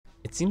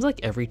It seems like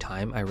every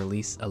time I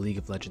release a League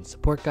of Legends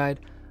support guide,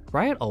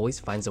 Riot always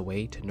finds a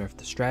way to nerf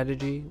the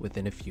strategy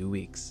within a few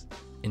weeks.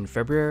 In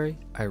February,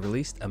 I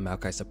released a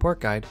Maokai support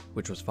guide,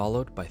 which was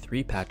followed by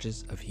 3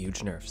 patches of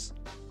huge nerfs.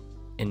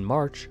 In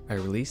March, I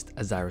released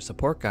a Zyra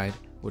support guide,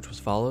 which was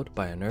followed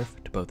by a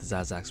nerf to both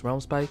Zazak's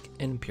Realm Spike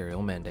and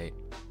Imperial Mandate.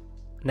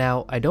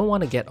 Now, I don't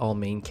want to get all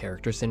main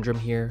character syndrome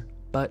here,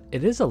 but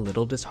it is a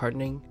little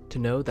disheartening to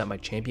know that my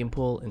champion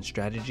pool and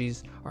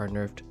strategies are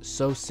nerfed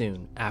so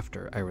soon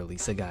after I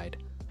release a guide.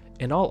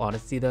 In all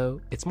honesty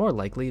though, it's more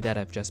likely that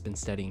I've just been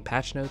studying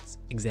patch notes,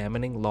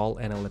 examining LoL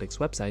analytics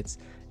websites,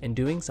 and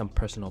doing some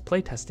personal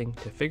playtesting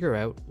to figure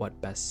out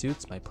what best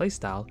suits my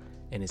playstyle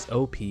and is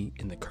OP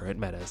in the current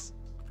metas.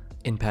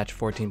 In patch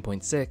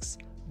 14.6,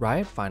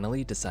 Riot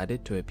finally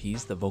decided to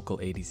appease the vocal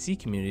ADC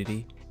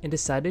community and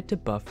decided to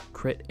buff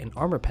crit and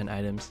armor pen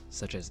items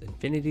such as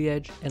Infinity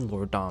Edge and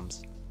Lord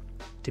Doms.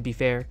 To be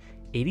fair,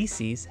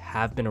 ADCs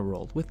have been a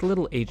role with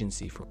little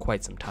agency for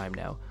quite some time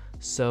now,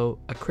 so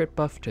a crit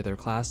buff to their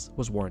class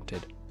was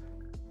warranted.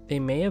 They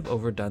may have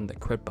overdone the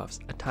crit buffs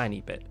a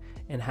tiny bit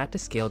and had to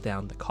scale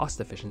down the cost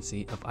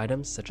efficiency of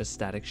items such as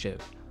Static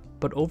Shiv,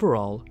 but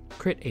overall,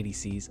 crit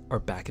ADCs are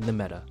back in the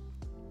meta.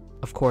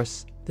 Of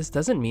course, this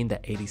doesn't mean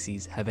that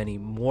ADCs have any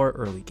more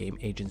early game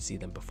agency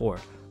than before,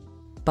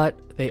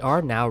 but they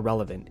are now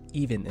relevant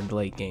even in the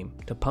late game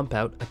to pump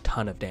out a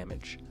ton of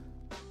damage.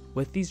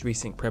 With these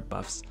recent crit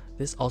buffs,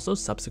 this also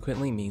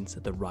subsequently means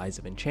that the rise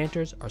of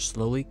enchanters are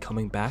slowly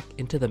coming back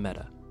into the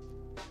meta.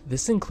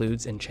 This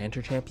includes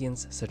enchanter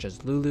champions such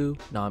as Lulu,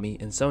 Nami,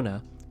 and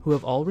Sona, who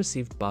have all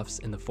received buffs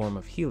in the form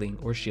of healing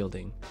or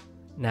shielding.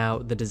 Now,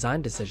 the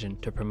design decision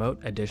to promote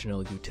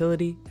additional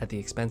utility at the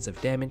expense of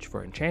damage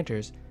for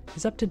enchanters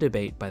is up to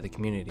debate by the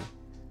community.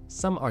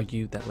 Some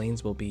argue that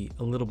lanes will be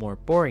a little more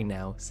boring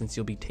now since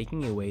you'll be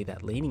taking away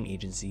that laning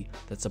agency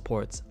that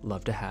supports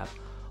love to have,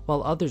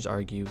 while others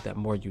argue that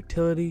more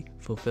utility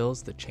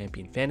fulfills the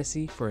champion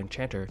fantasy for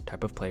enchanter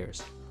type of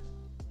players.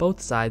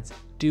 Both sides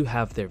do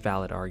have their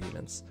valid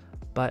arguments,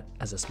 but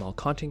as a small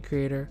content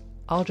creator,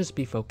 I'll just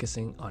be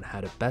focusing on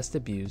how to best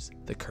abuse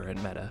the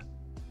current meta.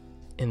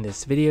 In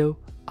this video,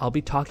 I'll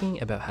be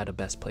talking about how to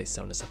best play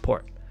SONA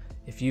Support.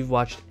 If you've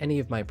watched any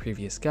of my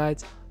previous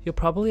guides, you'll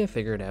probably have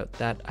figured out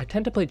that I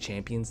tend to play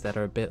champions that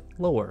are a bit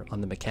lower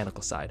on the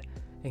mechanical side,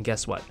 and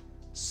guess what?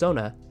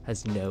 Sona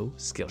has no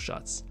skill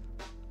shots,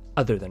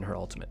 other than her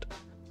ultimate.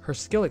 Her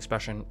skill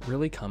expression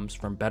really comes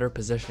from better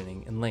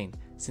positioning in lane,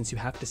 since you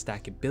have to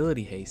stack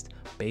ability haste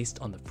based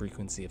on the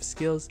frequency of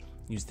skills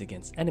used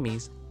against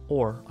enemies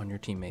or on your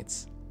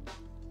teammates.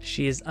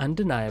 She is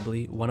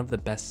undeniably one of the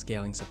best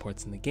scaling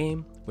supports in the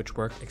game, which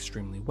work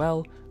extremely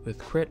well with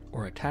crit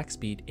or attack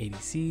speed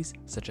ADCs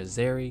such as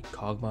Zeri,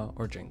 Kog'Maw,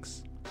 or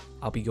Jinx.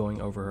 I'll be going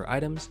over her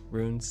items,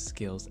 runes,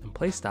 skills, and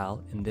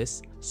playstyle in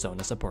this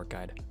SONA support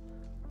guide.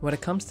 When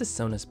it comes to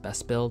Sona's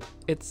best build,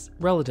 it's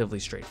relatively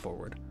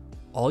straightforward.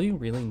 All you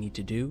really need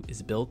to do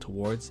is build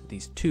towards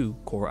these 2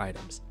 core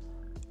items,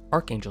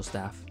 Archangel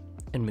Staff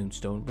and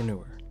Moonstone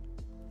Renewer.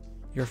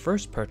 Your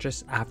first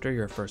purchase after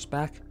your first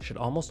back should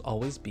almost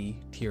always be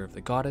Tear of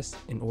the Goddess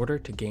in order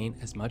to gain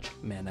as much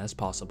mana as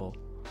possible.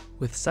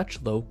 With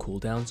such low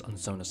cooldowns on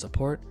SONA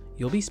support,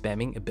 you'll be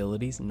spamming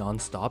abilities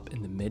non-stop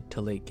in the mid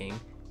to late game,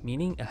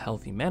 meaning a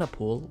healthy mana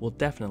pool will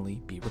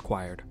definitely be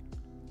required.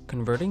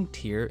 Converting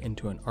Tear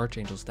into an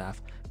Archangel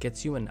Staff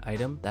gets you an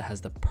item that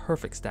has the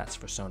perfect stats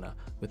for Sona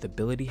with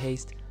ability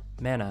haste,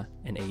 mana,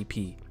 and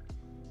AP.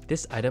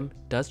 This item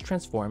does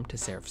transform to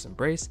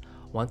Seraph'sEmbrace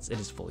once it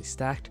is fully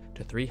stacked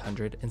to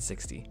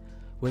 360,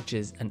 which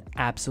is an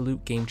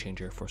absolute game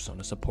changer for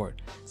SONA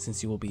support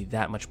since you will be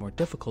that much more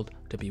difficult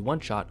to be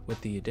one-shot with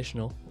the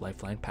additional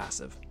lifeline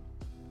passive.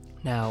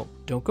 Now,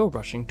 don't go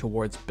rushing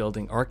towards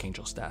building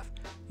Archangel Staff,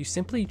 you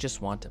simply just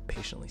want to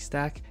patiently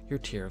stack your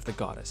Tear of the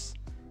Goddess.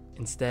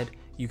 Instead,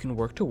 you can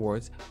work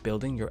towards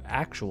building your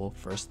actual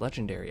first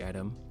legendary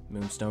item,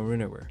 Moonstone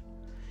Renewer.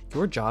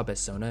 Your job as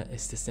Sona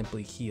is to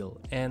simply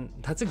heal, and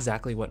that's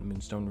exactly what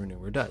Moonstone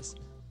Renewer does.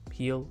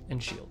 Heal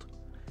and shield.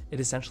 It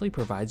essentially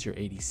provides your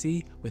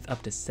ADC with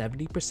up to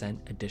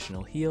 70%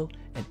 additional heal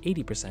and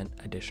 80%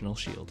 additional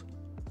shield.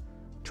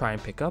 Try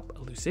and pick up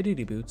a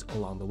Lucidity Boots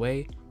along the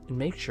way, and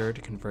make sure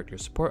to convert your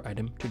support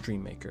item to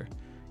Dreammaker.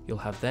 You'll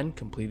have then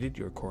completed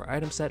your core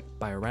item set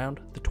by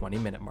around the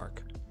 20-minute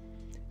mark.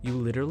 You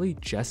literally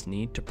just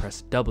need to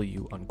press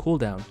W on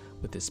cooldown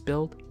with this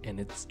build and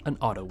it's an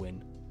auto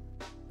win.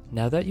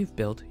 Now that you've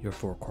built your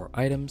 4 core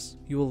items,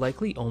 you will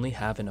likely only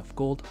have enough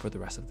gold for the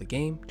rest of the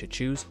game to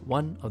choose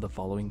one of the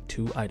following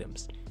 2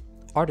 items,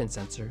 Ardent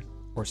Censer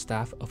or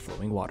Staff of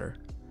Flowing Water.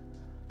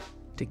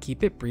 To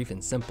keep it brief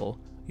and simple,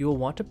 you will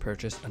want to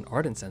purchase an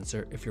Ardent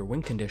Censer if your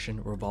win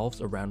condition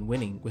revolves around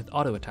winning with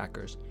auto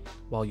attackers,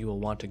 while you will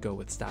want to go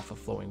with Staff of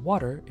Flowing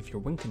Water if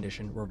your win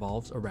condition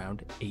revolves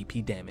around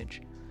AP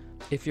damage.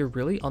 If you're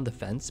really on the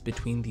fence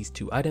between these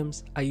 2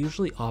 items, I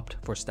usually opt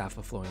for Staff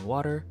of Flowing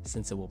Water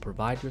since it will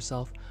provide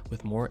yourself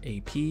with more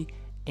AP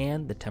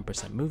and the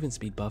 10% movement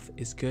speed buff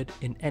is good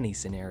in any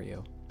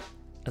scenario.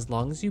 As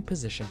long as you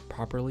position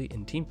properly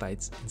in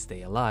teamfights and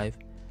stay alive,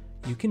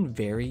 you can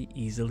very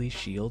easily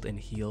shield and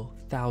heal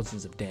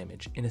thousands of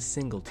damage in a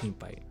single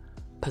teamfight.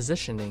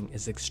 Positioning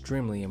is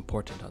extremely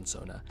important on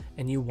SONA,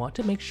 and you want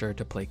to make sure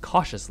to play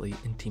cautiously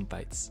in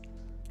teamfights.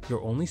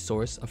 Your only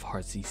source of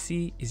hard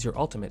CC is your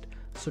ultimate,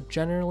 so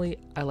generally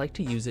I like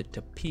to use it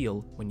to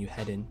peel when you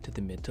head into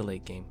the mid to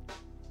late game.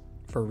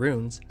 For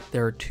runes,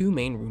 there are two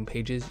main rune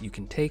pages you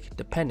can take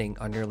depending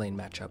on your lane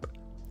matchup.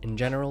 In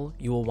general,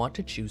 you will want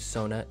to choose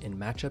SONA in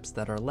matchups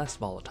that are less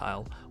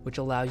volatile, which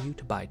allow you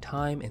to buy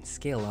time and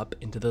scale up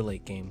into the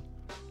late game.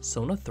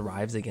 SONA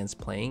thrives against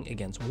playing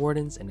against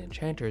wardens and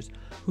enchanters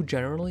who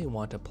generally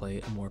want to play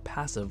a more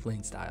passive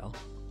lane style.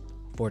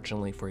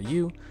 Fortunately for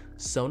you,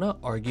 SONA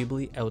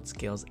arguably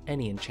outscales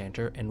any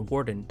enchanter and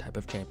warden type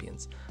of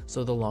champions,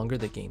 so the longer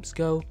the games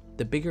go,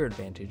 the bigger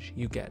advantage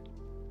you get.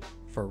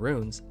 For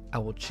runes, I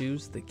will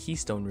choose the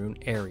keystone rune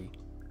Airy.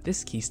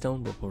 This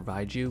keystone will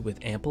provide you with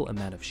ample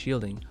amount of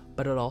shielding,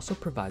 but it also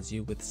provides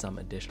you with some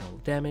additional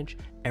damage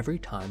every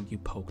time you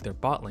poke their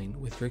bot lane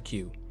with your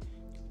Q.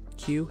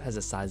 Q has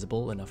a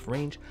sizable enough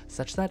range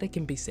such that it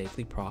can be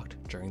safely procced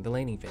during the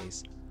laning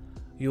phase.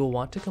 You will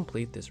want to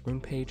complete this rune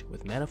page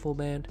with Manifold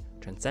Band,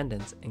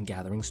 Transcendence, and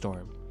Gathering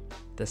Storm.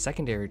 The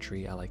secondary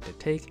tree I like to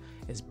take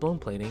is Bone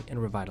Plating and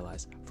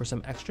Revitalize for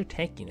some extra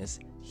tankiness,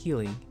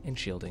 healing, and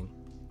shielding.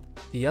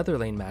 The other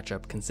lane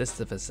matchup consists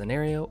of a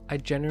scenario I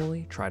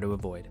generally try to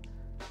avoid.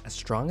 As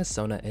strong as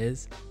SONA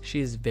is, she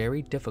is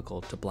very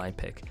difficult to blind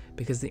pick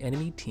because the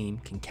enemy team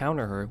can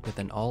counter her with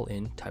an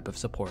all-in type of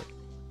support.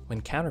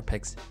 When counter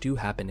picks do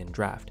happen in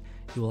draft,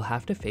 you will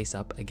have to face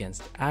up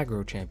against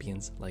aggro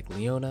champions like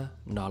Leona,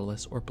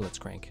 Nautilus, or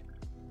Blitzcrank.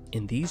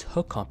 In these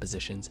hook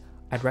compositions,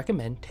 I'd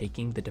recommend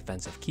taking the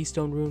defensive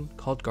keystone rune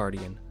called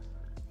Guardian.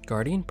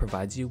 Guardian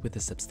provides you with a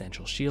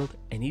substantial shield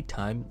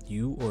anytime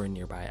you or a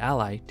nearby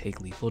ally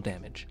take lethal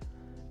damage.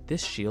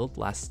 This shield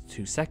lasts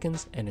 2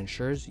 seconds and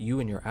ensures you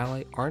and your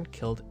ally aren't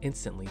killed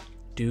instantly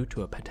due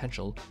to a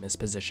potential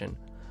misposition.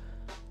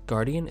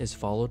 Guardian is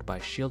followed by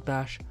Shield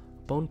Bash,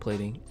 Bone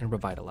Plating, and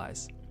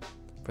Revitalize.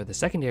 For the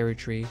secondary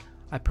tree,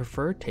 I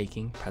prefer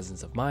taking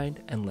Presence of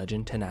Mind and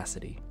Legend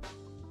Tenacity.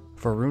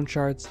 For rune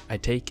shards, I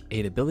take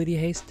 8 ability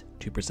haste,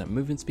 2%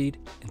 movement speed,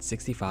 and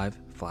 65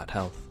 flat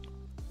health.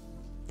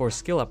 For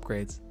skill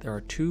upgrades, there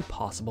are 2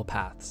 possible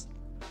paths.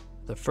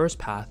 The first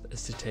path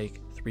is to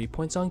take 3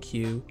 points on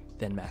Q,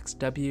 then max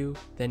W,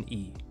 then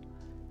E.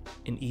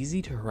 In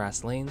easy to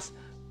harass lanes,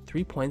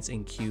 3 points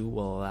in Q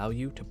will allow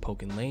you to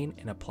poke in lane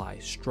and apply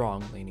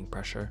strong laning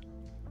pressure.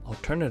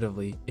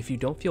 Alternatively, if you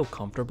don't feel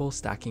comfortable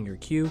stacking your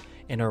Q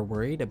and are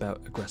worried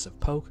about aggressive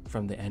poke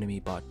from the enemy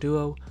bot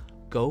duo,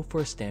 go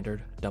for a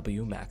standard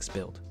W max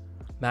build.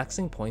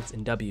 Maxing points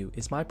in W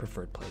is my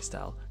preferred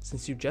playstyle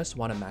since you just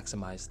want to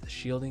maximize the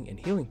shielding and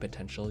healing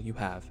potential you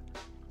have.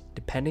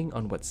 Depending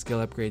on what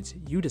skill upgrades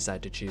you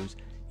decide to choose,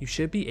 you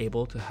should be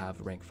able to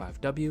have rank 5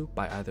 W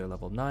by either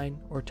level 9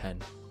 or 10.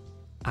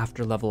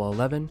 After level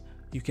 11,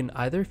 you can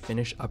either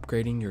finish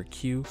upgrading your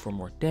Q for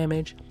more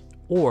damage,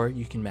 or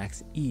you can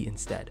max E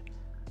instead.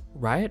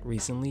 Riot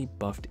recently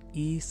buffed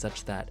E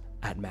such that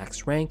at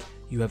max rank,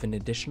 you have an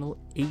additional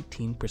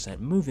 18%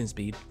 movement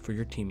speed for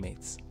your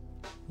teammates.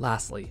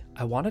 Lastly,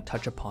 I want to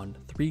touch upon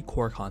 3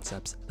 core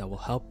concepts that will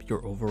help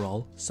your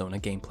overall SONA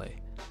gameplay.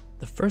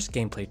 The first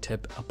gameplay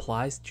tip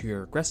applies to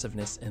your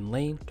aggressiveness in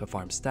lane to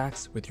farm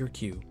stacks with your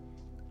Q.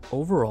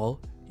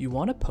 Overall, you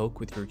want to poke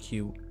with your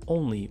Q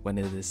only when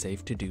it is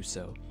safe to do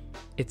so.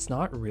 It's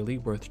not really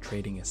worth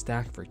trading a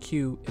stack for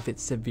Q if it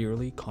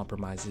severely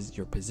compromises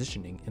your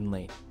positioning in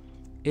lane.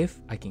 If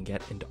I can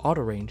get into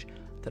auto range,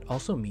 that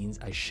also means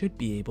I should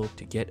be able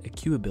to get a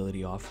Q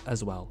ability off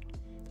as well.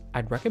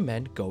 I'd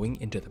recommend going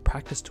into the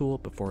practice tool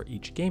before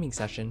each gaming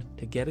session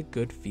to get a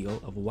good feel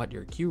of what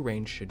your Q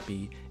range should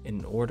be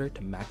in order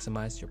to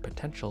maximize your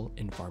potential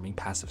in farming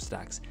passive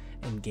stacks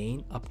and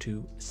gain up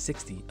to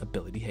 60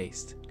 ability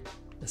haste.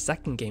 The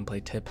second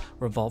gameplay tip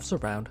revolves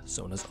around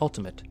SONA's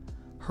ultimate.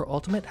 Her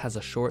ultimate has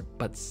a short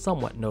but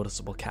somewhat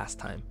noticeable cast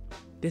time.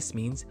 This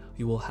means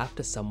you will have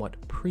to somewhat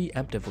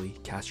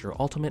preemptively cast your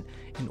ultimate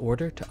in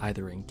order to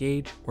either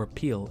engage or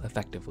peel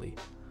effectively.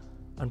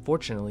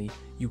 Unfortunately,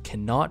 you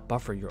cannot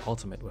buffer your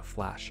ultimate with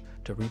flash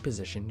to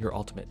reposition your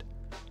ultimate.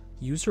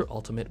 Use your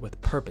ultimate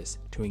with purpose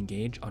to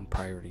engage on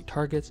priority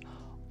targets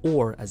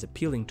or as a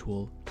peeling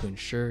tool to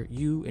ensure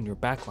you and your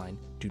backline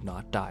do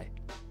not die.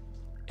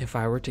 If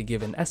I were to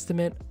give an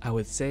estimate, I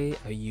would say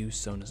I use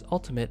SONA's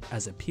ultimate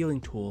as a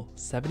peeling tool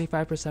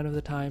 75% of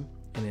the time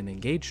and an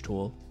engage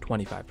tool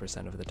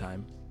 25% of the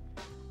time.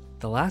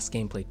 The last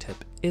gameplay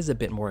tip is a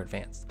bit more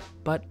advanced,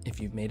 but if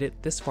you've made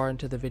it this far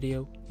into the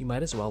video, you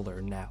might as well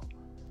learn now.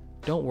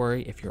 Don't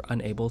worry if you're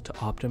unable to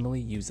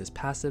optimally use this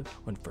passive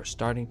when first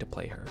starting to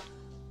play her.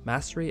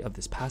 Mastery of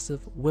this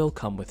passive will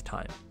come with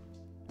time.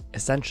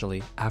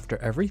 Essentially, after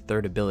every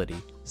third ability,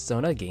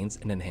 SONA gains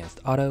an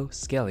enhanced auto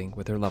scaling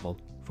with her level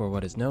for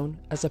what is known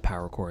as a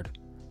power chord.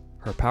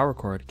 Her power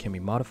chord can be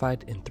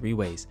modified in 3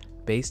 ways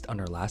based on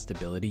her last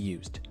ability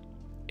used.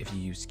 If you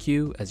use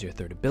Q as your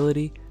third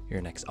ability,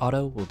 your next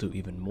auto will do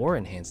even more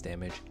enhanced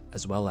damage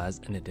as well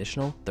as an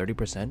additional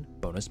 30%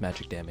 bonus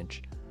magic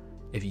damage.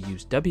 If you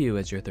use W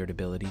as your third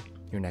ability,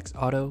 your next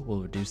auto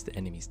will reduce the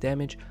enemy's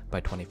damage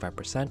by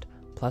 25%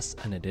 plus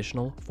an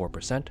additional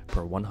 4%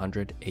 per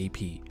 100 AP.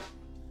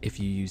 If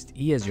you used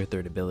E as your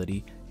third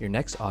ability, your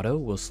next auto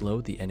will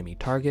slow the enemy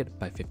target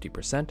by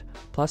 50%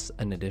 plus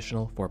an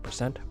additional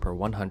 4% per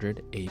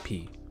 100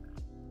 AP.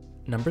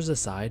 Numbers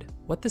aside,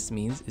 what this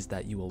means is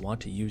that you will want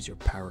to use your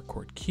power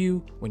chord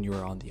Q when you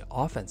are on the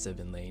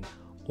offensive in lane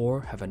or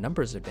have a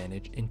numbers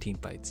advantage in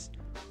teamfights.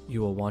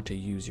 You will want to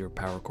use your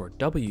power chord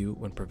W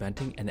when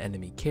preventing an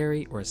enemy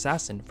carry or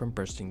assassin from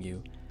bursting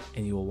you,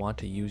 and you will want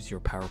to use your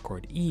power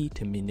chord E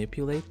to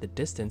manipulate the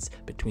distance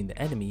between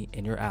the enemy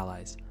and your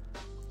allies.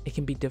 It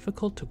can be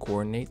difficult to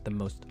coordinate the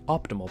most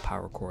optimal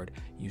power chord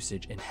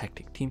usage in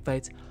hectic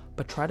teamfights,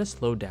 but try to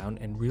slow down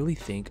and really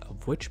think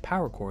of which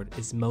power chord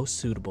is most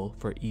suitable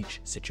for each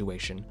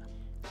situation.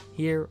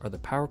 Here are the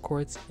power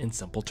chords in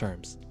simple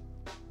terms.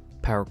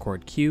 Power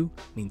chord Q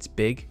means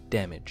big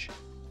damage.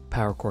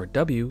 Power chord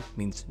W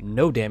means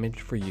no damage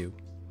for you.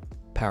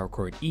 Power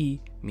chord E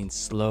means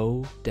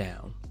slow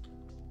down.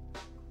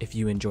 If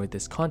you enjoyed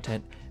this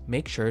content,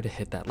 make sure to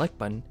hit that like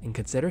button and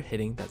consider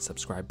hitting that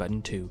subscribe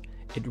button too.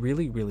 It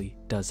really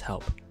does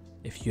help.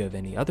 If you have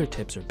any other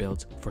tips or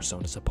builds for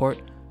SONA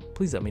Support,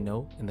 please let me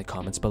know in the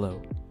comments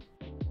below.